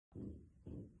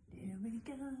we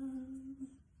go.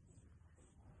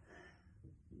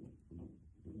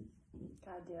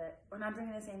 Gotta do it. We're not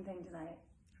drinking the same thing tonight.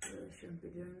 I really shouldn't be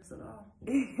doing this at all.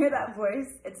 You hear that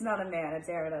voice? It's not a man, it's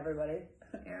Aaron, everybody.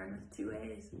 Aaron with 2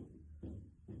 A's.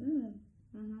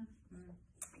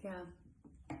 Yeah.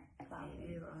 Wow.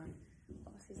 Hey, Ron.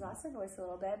 Well, she's lost her voice a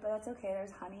little bit, but that's okay.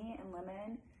 There's honey and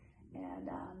lemon and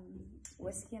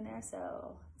whiskey in there,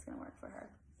 so it's gonna work for her.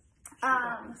 She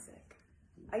got me sick.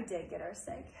 I did get her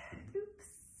sick.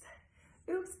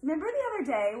 Oops. Remember the other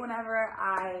day whenever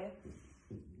I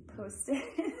posted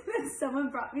that someone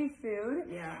brought me food?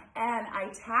 Yeah. And I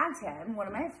tagged him, one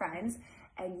of my friends,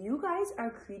 and you guys are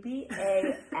creepy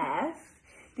AF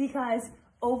because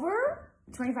over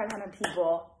 2,500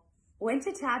 people went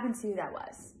to tab and see who that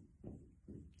was.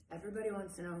 Everybody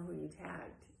wants to know who you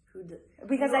tagged.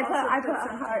 Because I put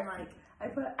a heart. Like,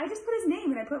 I just put his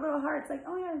name and I put little hearts like,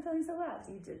 oh yeah, I'm feeling so well.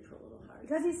 you did put little hearts.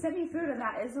 Because he sent me food and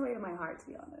that is the way to my heart, to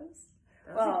be honest.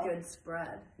 That was a good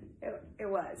spread. It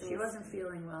was. She wasn't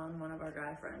feeling well, and one of our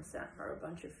guy friends sent her a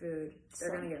bunch of food.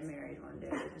 They're gonna get married one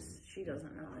day. She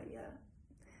doesn't know it yet.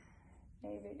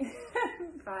 Maybe.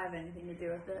 If I have anything to do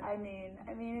with it. I mean,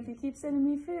 if you keep sending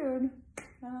me food,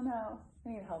 I don't know. I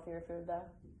need healthier food though.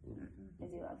 I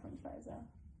do love French fries though.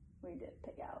 We did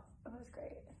pick out. It was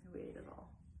great. We ate it all.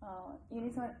 Oh, we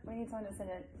need someone to send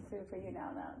it food for you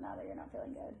now that you're not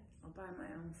feeling good. I'll buy my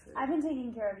own food. I've been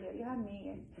taking care of you. You have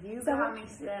me. You got me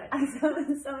sick.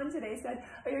 Someone today said,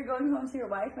 "Oh, you're going home to your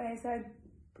wife," and I said,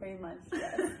 "Pretty much,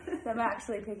 yes." So I'm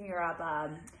actually picking her up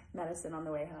medicine on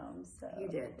the way home. So You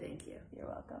did, thank you. You're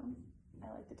welcome. I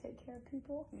like to take care of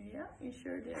people. Yeah, you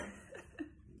sure did.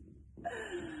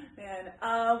 Man,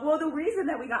 well, the reason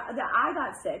that I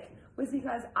got sick was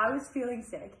because I was feeling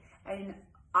sick and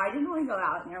I didn't want to go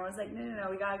out. And everyone was like, no,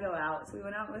 we gotta go out. So we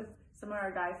went out with some of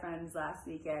our guy friends last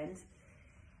weekend.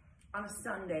 On a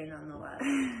Sunday, nonetheless.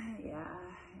 Yeah.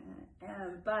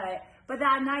 But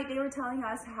that night they were telling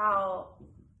us how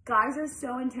guys are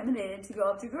so intimidated to go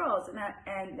up to girls, and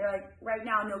they're like, right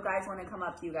now, no guys want to come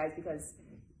up to you guys because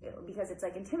it's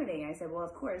like intimidating. I said, well,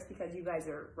 of course, because you guys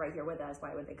are right here with us.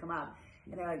 Why would they come up?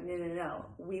 And they're like, no.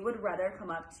 We would rather come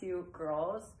up to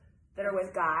girls that are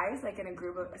with guys, like in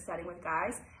a setting with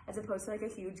guys, as opposed to like a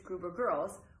huge group of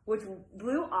girls, which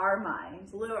blew our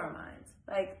minds.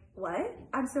 Like, what?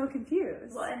 I'm so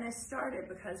confused. Well, and this started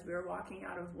because we were walking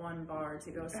out of one bar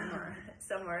to go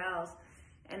somewhere else,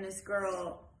 and this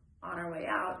girl on our way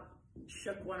out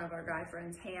shook one of our guy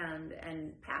friends' hand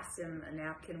and passed him a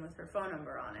napkin with her phone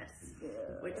number on it,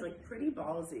 which like pretty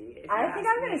ballsy. I think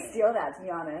I'm gonna steal that, to be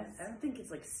honest. I don't think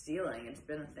it's like stealing. It's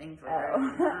been a thing for a very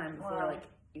long time before like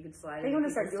you could slide. They're gonna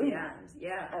start doing that.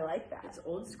 Yeah, I like that. It's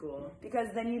old school because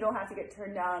then you don't have to get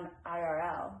turned down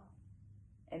IRL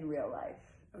in real life.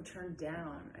 Oh, turned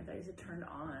down. I thought you said turned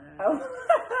on. Oh,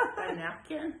 a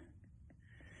napkin.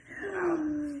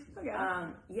 Okay.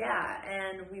 Yeah,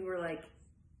 and we were like,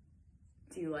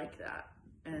 do you like that?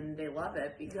 And they love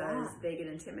it because they get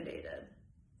intimidated.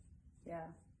 Yeah.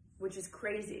 Which is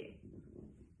crazy.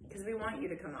 Because we want you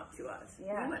to come up to us.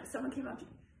 Yeah. Someone came up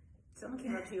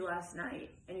to you last night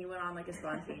and you went on like a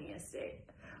spontaneous date.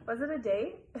 Was it a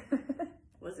date?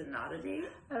 Was it not a date?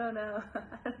 I don't know.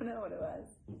 I don't know what it was.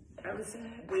 I was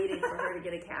waiting for her to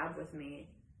get a cab with me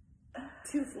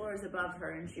 2 floors above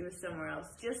her, and she was somewhere else,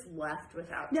 just left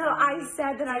without No, I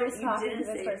said that I was talking to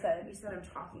this person. You said I'm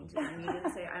talking to them. You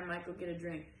didn't say I might go get a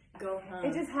drink. Go home.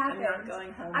 It just happened. I'm not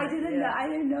going home. I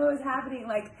didn't know it was happening.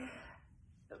 Like,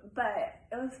 but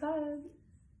it was fun,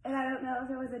 and I don't know if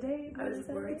it was a date. I was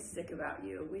worried sick about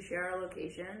you. We share our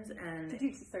locations, and did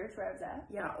you search where I was at?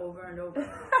 Yeah, over and over.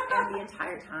 And the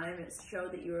entire time, it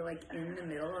showed that you were like in the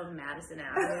middle of Madison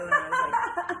Avenue, and I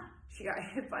was like, she got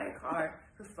hit by a car.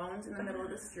 Her phone's in the middle of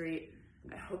the street.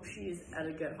 I hope she's at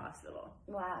a good hospital.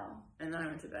 Wow. And then I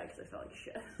went to bed because I felt like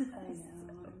shit. I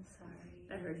know. I'm sorry.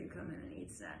 I heard you come in and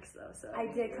eat snacks though. So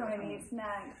I did come in and eat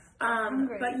snacks.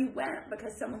 But you went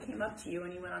because someone came up to you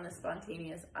and you went on a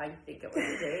spontaneous, I think it was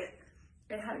a date,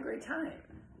 and had a great time.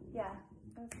 Yeah,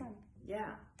 it was fun.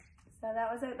 Yeah. So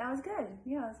that was it. That was good.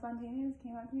 Yeah, spontaneous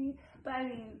came up to me. But I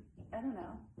mean, I don't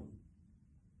know.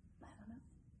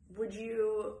 Would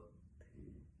you?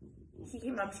 He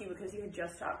came up to you because you had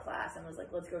just taught class and was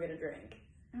like, let's go get a drink.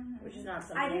 Mm-hmm. Which is not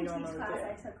something you normally do.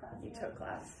 I took class. You took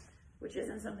class, which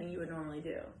isn't something you would normally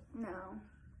do. No.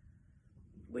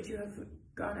 Would you have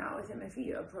gone out with him if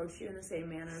he approached you in the same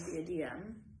manner via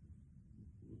DM?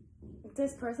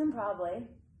 This person probably.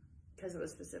 Because it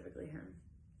was specifically him.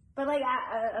 But like,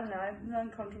 I don't know, I'm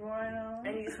uncomfortable right now.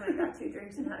 And you just went and got 2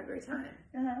 drinks and had a great time.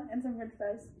 And some french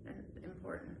fries. And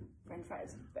important. French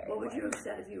fries, very What would you important.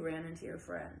 have said if you ran into your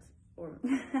friends? or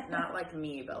not like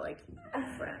me, but like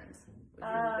friends? Would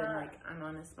you have been like, I'm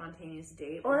on a spontaneous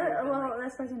date?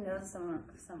 This person knows some of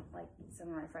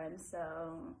my friends,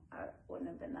 so I wouldn't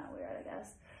have been that weird, I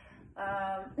guess.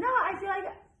 No, I feel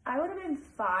like I would have been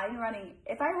fine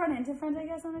if I run into friends, I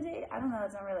guess, on a date. I don't know,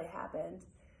 that's not really happened.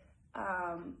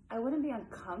 I wouldn't be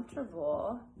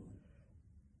uncomfortable,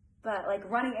 but like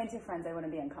running into friends, I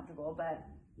wouldn't be uncomfortable. But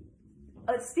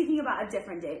speaking about a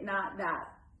different date, not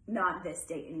this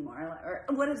date anymore. Or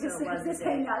what is this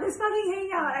hangout? This fucking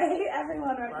hangout. I hate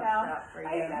everyone right now. I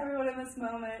hate everyone in this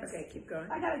moment. Okay, keep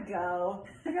going. I gotta go.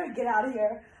 I gotta get out of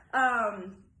here.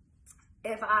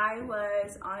 If I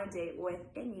was on a date with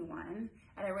anyone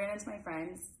and I ran into my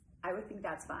friends, I would think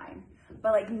that's fine.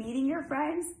 But like meeting your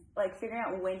friends, like figuring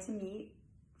out when to meet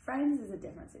friends is a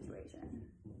different situation.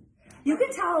 You can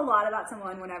tell a lot about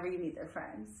someone whenever you meet their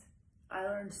friends. I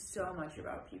learned so much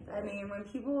about people. I mean, when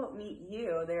people meet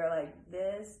you, they're like,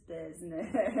 this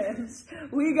business,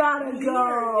 we gotta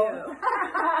go.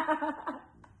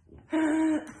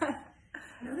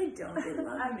 No, they don't. They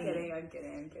love I'm me. I'm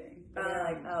kidding. But they're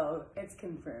like, oh, it's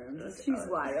confirmed. She's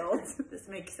wild. This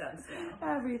makes sense now.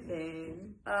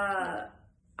 Everything. I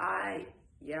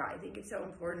think it's so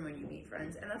important when you meet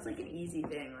friends, and that's like an easy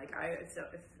thing. Like if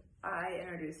I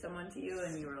introduced someone to you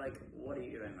and you were like, what are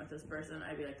you doing with this person?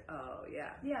 I'd be like, oh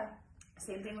yeah. Yeah.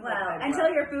 Same thing with until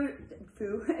you're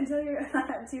until you're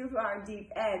too far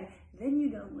deep end, then you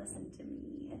don't listen to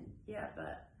me. Yeah,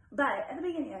 but at the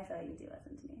beginning I feel like you do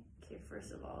listen to me. Okay,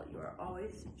 first of all, you're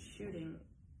always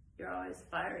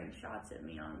firing shots at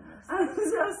me on this. I'm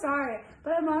so sorry.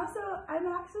 But I'm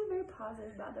actually very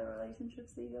positive about the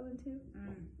relationships that you go into.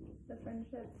 The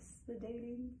friendships, the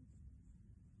dating.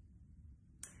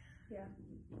 Yeah.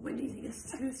 When do you think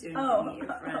it's too soon to meet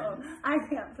your friends? I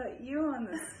can't put you on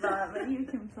the spot, but you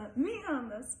can put me on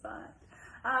the spot.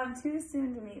 Too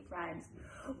soon to meet friends.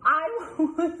 I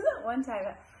was one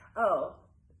time.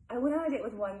 I went on a date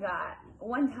with one guy.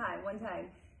 One time.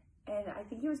 And I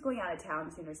think he was going out of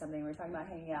town soon or something. We were talking about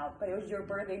hanging out, but it was your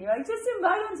birthday. And you're like, just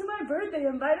invite him to my birthday.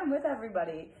 Invite him with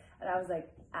everybody. And I was like,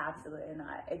 absolutely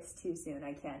not. It's too soon.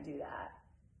 I can't do that.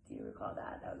 Do you recall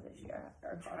that? That was this year.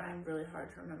 I'm trying really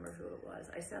hard to remember who it was.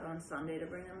 I said on Sunday to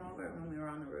bring him over when we were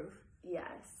on the roof.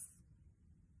 Yes.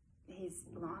 He's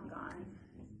long gone.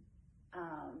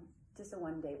 Just a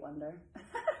one date wonder.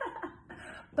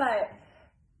 But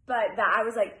that I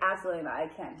was like, absolutely not. I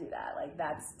can't do that. Like,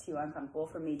 that's too uncomfortable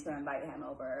for me to invite him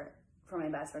over for my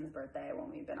best friend's birthday when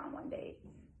we've been on one date.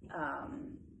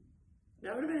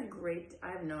 That would have been a great.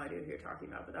 I have no idea who you're talking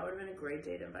about, but that would have been a great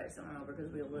day to invite someone over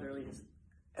because we literally just.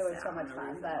 It was so much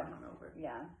fun.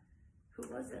 Yeah. Who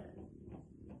was it?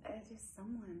 Just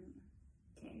someone.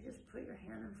 Can't you just put your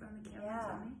hand in front of the camera and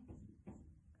tell me?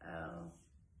 Oh.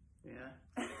 Yeah.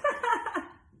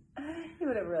 He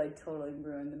would have really totally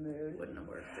ruined the mood. Wouldn't have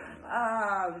worked.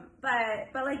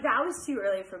 But like that was too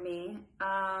early for me.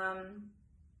 I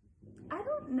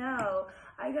don't know.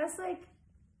 I guess like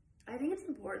I think it's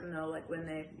important though, like when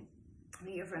they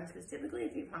meet your friends, because typically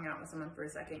if you've hung out with someone for a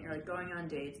second, you're like going on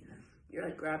dates, you're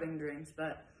like grabbing drinks,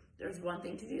 but there's one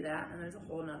thing to do that, and there's a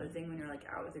whole nother thing when you're like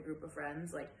out with a group of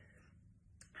friends, like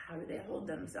how do they hold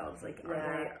themselves? Like,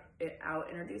 are they out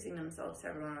introducing themselves to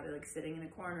everyone? Are they like sitting in a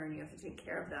corner and you have to take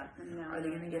care of them? Are they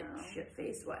going to get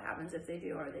shit-faced? What happens if they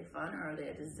do? Are they fun or are they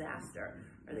a disaster?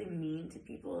 Are they mean to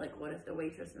people? Like, what if the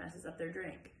waitress messes up their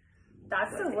drink?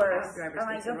 That's the worst. I'm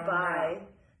like, goodbye.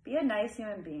 Be a nice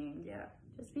human being. Yeah.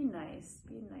 Just be nice.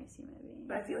 Be a nice human being.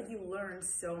 But I feel like you learn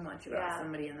so much about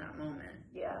somebody in that moment.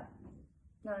 Yeah.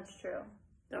 No, it's true.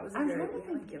 That was we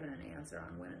haven't given an answer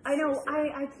on when it's I know,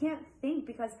 I can't think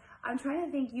because I'm trying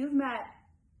to think. You've met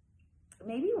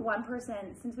maybe one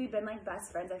person since we've been like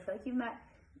best friends. I feel like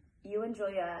you and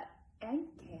Julia and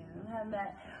Cam have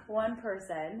met one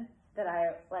person that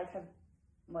I like have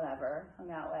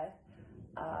hung out with.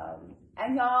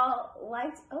 And y'all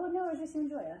liked, oh no, it was just you and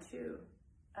Julia. Two.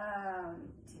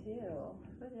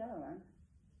 Who's the other one?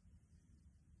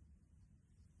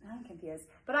 I'm confused.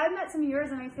 But I've met some of yours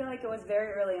and I feel like it was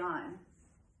very early on.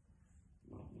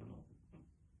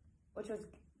 Which was,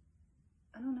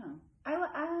 I don't know. I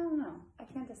don't know. I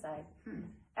can't decide.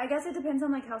 I guess it depends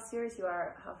on like how serious you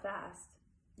are, how fast.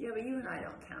 Yeah, but you and I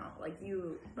don't count. Like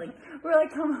you, like we're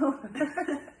like, come over.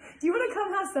 Do you want to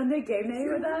come have Sunday game day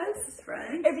with us?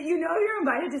 Friend? If you know you're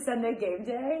invited to Sunday game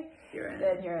day, you're in.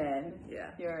 Then you're in.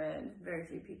 Yeah, you're in. Very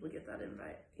few people get that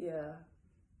invite. Yeah.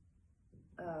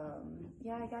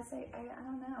 Yeah, I guess I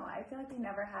don't know. I feel like we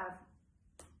never have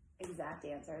exact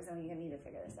answers and we need to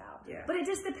figure this out. Yeah. But it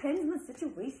just depends on the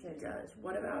situation. It does.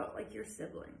 What about like your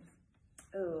siblings?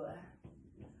 Ooh.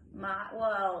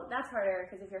 Well, that's harder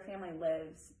because if your family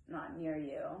lives not near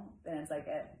you, then it's like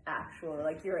an actual,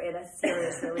 like you're in a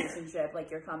serious relationship,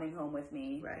 like you're coming home with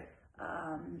me. Right.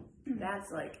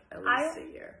 That's like at least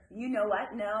a year. You know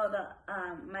what? No,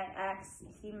 my ex,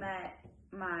 he met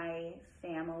my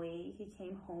family. He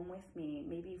came home with me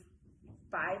maybe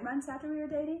 5 months after we were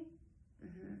dating.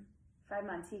 5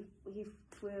 months. He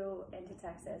flew into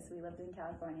Texas. We lived in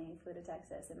California. He flew to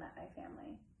Texas and met my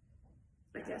family.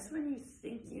 I guess when you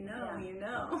think you know, you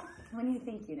know. When you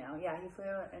think you know. Yeah, he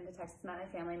flew into Texas, met my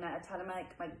family, met a ton of my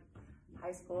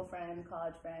high school friends,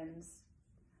 college friends.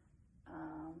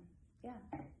 Yeah.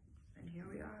 And here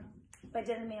we are. But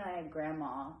didn't mean I had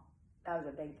grandma. That was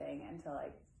a big thing until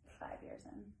like 5 years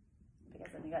in.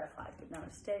 Because then you gotta fly to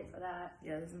another state for that.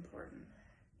 Yeah, that's important.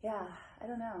 Yeah, I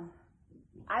don't know.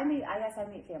 I guess I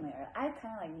meet family early. I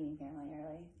kind of like meeting family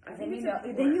early.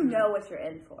 Then you know what you're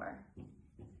in for.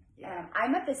 Yeah. I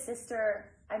met his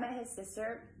sister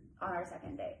on our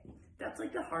second date. That's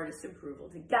like the hardest approval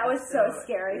to get. That was so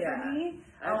scary for me.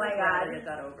 Oh my God. To get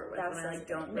that over with. That when was I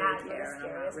don't really care and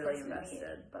I'm not really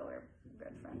invested. But we're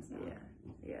good friends now.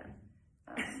 Yeah.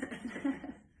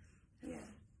 Yeah.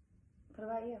 What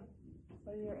about you?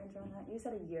 What is your intro on that? You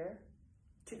said a year.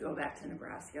 To go back to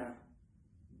Nebraska.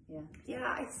 Yeah,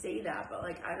 I say that, but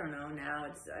like I don't know now.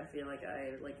 I feel like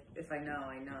if I know,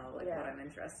 I know what I'm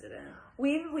interested in.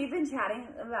 We've been chatting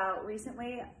about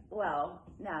recently. Well,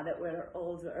 now that we're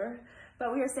older,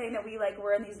 but we were saying that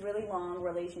we're in these really long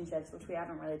relationships, which we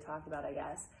haven't really talked about, I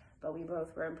guess. But we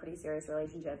both were in pretty serious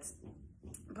relationships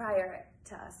prior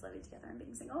to us living together and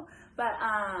being single. But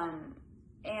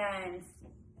and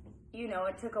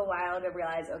it took a while to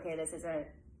realize, okay, this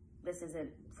isn't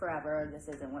forever, this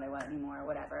isn't what I want anymore, or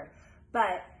whatever.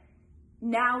 But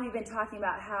now we've been talking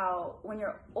about how when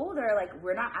you're older, like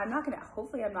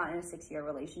hopefully I'm not in a 6-year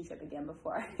relationship again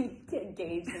before I get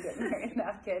engaged and get married and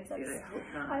have kids.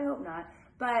 I hope not.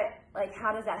 But like,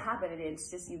 how does that happen? And it's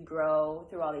just, you grow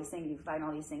through all these things, you find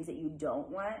all these things that you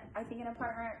don't want, I think, in a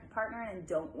partner and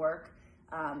don't work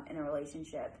in a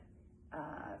relationship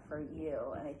for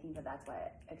you. And I think that's why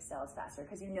it excels faster,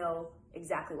 because you know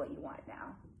exactly what you want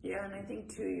now. Yeah, and I think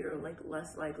too, you're like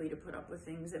less likely to put up with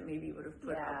things that maybe you would have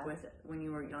put up with when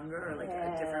you were younger, or like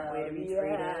a different way to be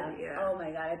treated. Yeah. Oh my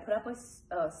God, I put up with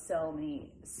so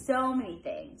many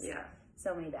things. Yeah.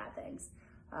 So many bad things.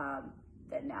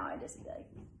 That now I just be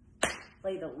like,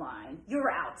 lay the line.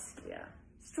 You're out. Yeah.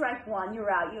 Strike one,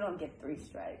 you're out. You don't get 3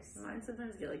 strikes. Mine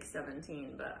sometimes get like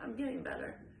 17, but I'm getting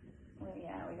better. Well,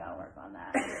 yeah, we gotta work on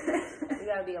that. We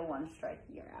gotta be a 1-strike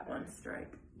year out. 1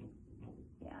 strike.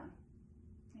 Yeah.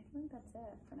 I think that's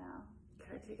it for now.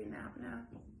 Can I take a nap now?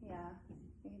 Yeah,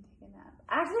 you can take a nap.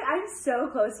 Actually, I'm so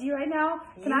close to you right now.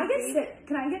 Can I get sick?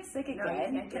 Can I get sick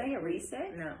again? No, can I get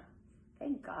re-sick? No.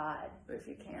 Thank God. But if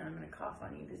you can, I'm gonna cough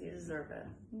on you because you deserve it.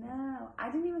 No, I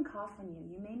didn't even cough on you.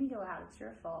 You made me go out. It's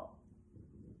your fault.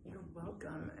 You're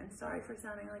welcome. And sorry for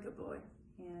sounding like a boy.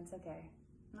 Yeah, it's okay.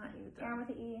 Not you, though. Aaron with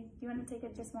the E. Do you want to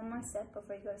take just one more sip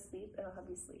before you go to sleep? It'll help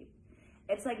you sleep.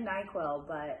 It's like NyQuil,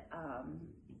 but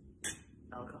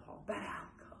alcohol. But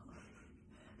alcohol.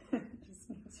 Just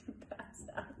makes you pass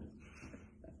out.